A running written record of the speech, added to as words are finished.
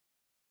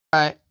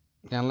Alright,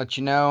 gonna let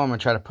you know, I'm gonna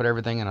try to put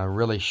everything in a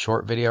really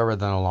short video rather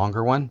than a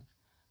longer one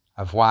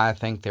of why I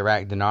think the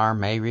Iraq dinar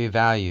may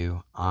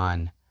revalue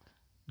on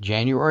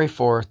January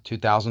 4th,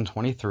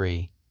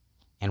 2023,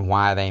 and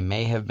why they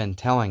may have been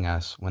telling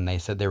us when they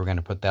said they were going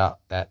to put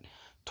that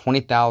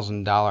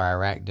 $20,000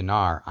 Iraq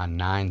dinar on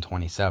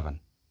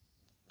 9/27.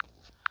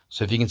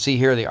 So if you can see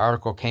here, the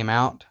article came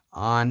out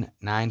on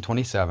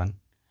 9/27.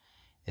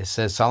 It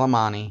says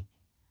Soleimani,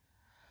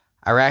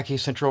 Iraqi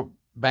central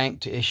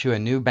bank to issue a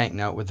new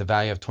banknote with the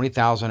value of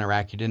 20,000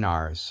 Iraqi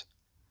dinars.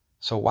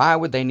 So why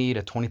would they need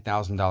a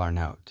 $20,000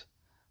 note?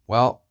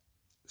 Well,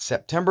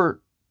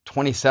 September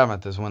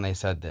 27th is when they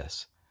said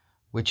this,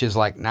 which is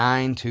like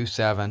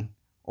 9/27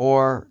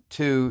 or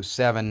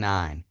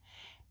 279.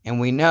 And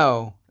we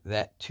know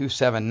that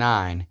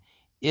 279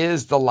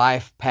 is the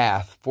life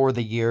path for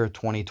the year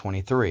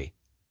 2023.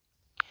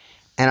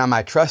 And on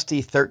my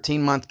trusty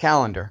 13-month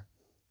calendar,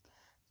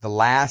 the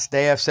last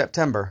day of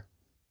September,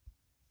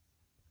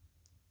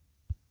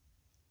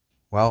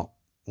 well,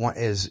 one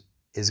is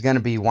going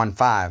to be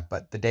 1/5,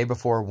 but the day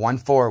before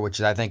 1/4,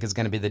 which I think is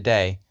going to be the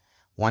day,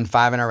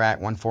 1/5 in Iraq,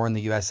 1/4 in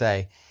the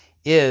USA,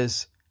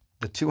 is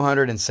the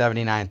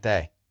 279th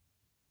day.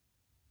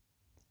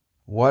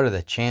 What are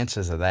the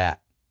chances of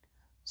that?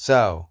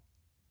 So,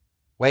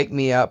 wake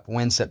me up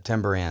when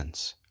September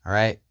ends, all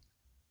right?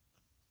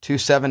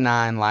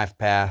 279 life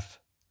path.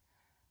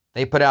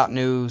 They put out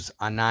news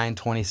on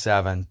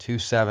 9/27,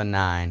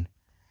 279,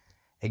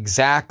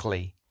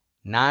 exactly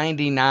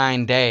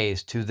 99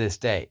 days to this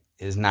date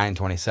is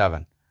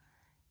 9/27.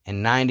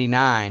 And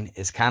 99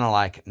 is kind of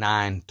like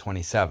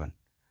 9/27.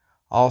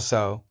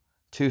 Also,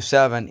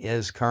 27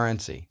 is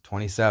currency,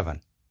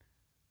 27.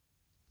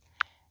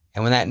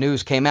 And when that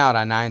news came out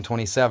on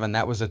 9/27,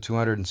 that was the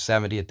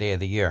 270th day of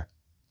the year.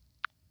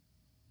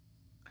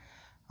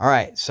 All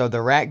right, so the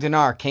Iraq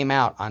dinar came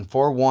out on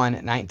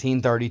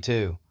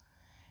 4/1/1932.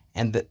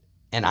 And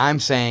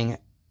I'm saying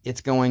it's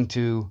going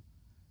to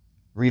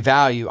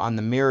revalue on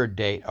the mirrored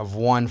date of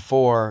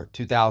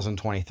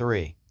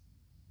 1/4/2023.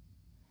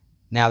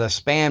 Now, the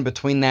span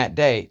between that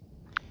date,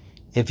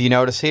 if you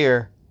notice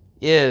here,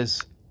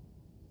 is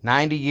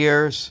 90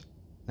 years,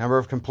 number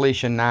of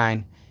completion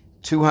 9,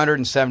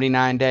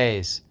 279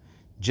 days,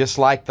 just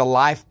like the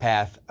life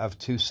path of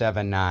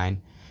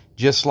 279,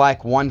 just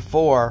like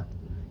 1/4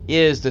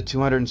 is the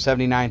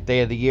 279th day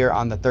of the year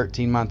on the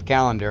 13-month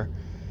calendar,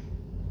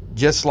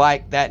 just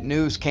like that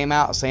news came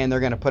out saying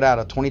they're going to put out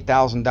a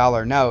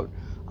 $20,000 note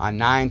on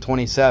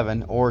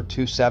 9/27 or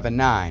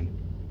 279.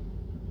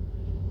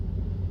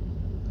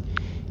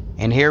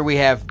 And here we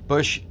have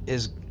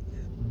Bush's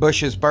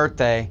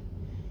birthday.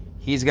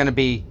 He's going to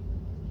be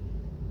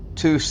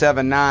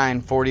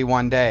 279,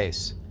 41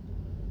 days.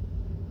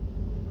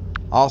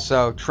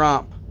 Also,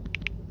 Trump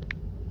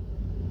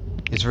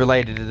is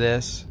related to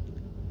this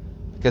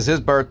because his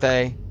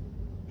birthday,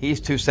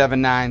 he's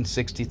 279,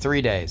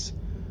 63 days.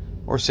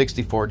 Or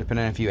 64,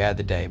 depending on if you add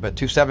the day. But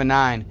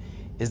 279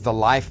 is the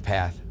life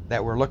path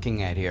that we're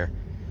looking at here.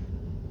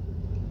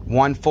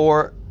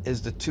 1/4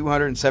 is the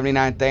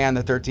 279th day on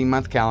the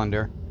 13-month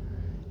calendar.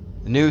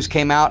 The news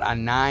came out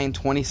on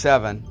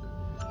 9/27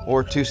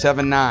 or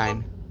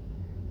 279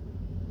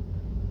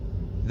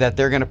 that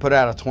they're going to put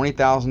out a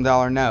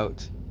 $20,000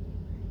 note,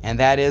 and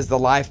that is the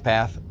life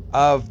path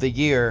of the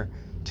year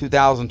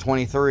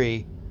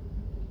 2023,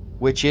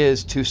 which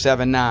is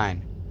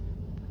 279.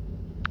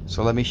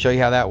 So let me show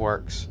you how that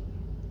works.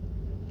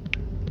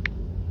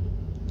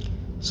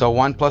 So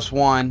 1 +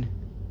 1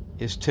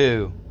 is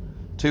 2.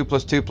 2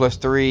 + 2 +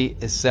 3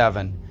 is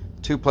 7.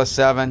 2 +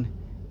 7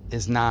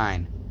 is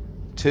 9.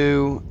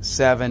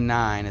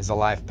 279 is the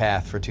life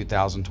path for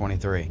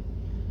 2023.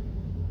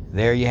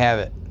 There you have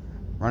it.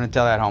 Run and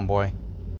tell that homeboy.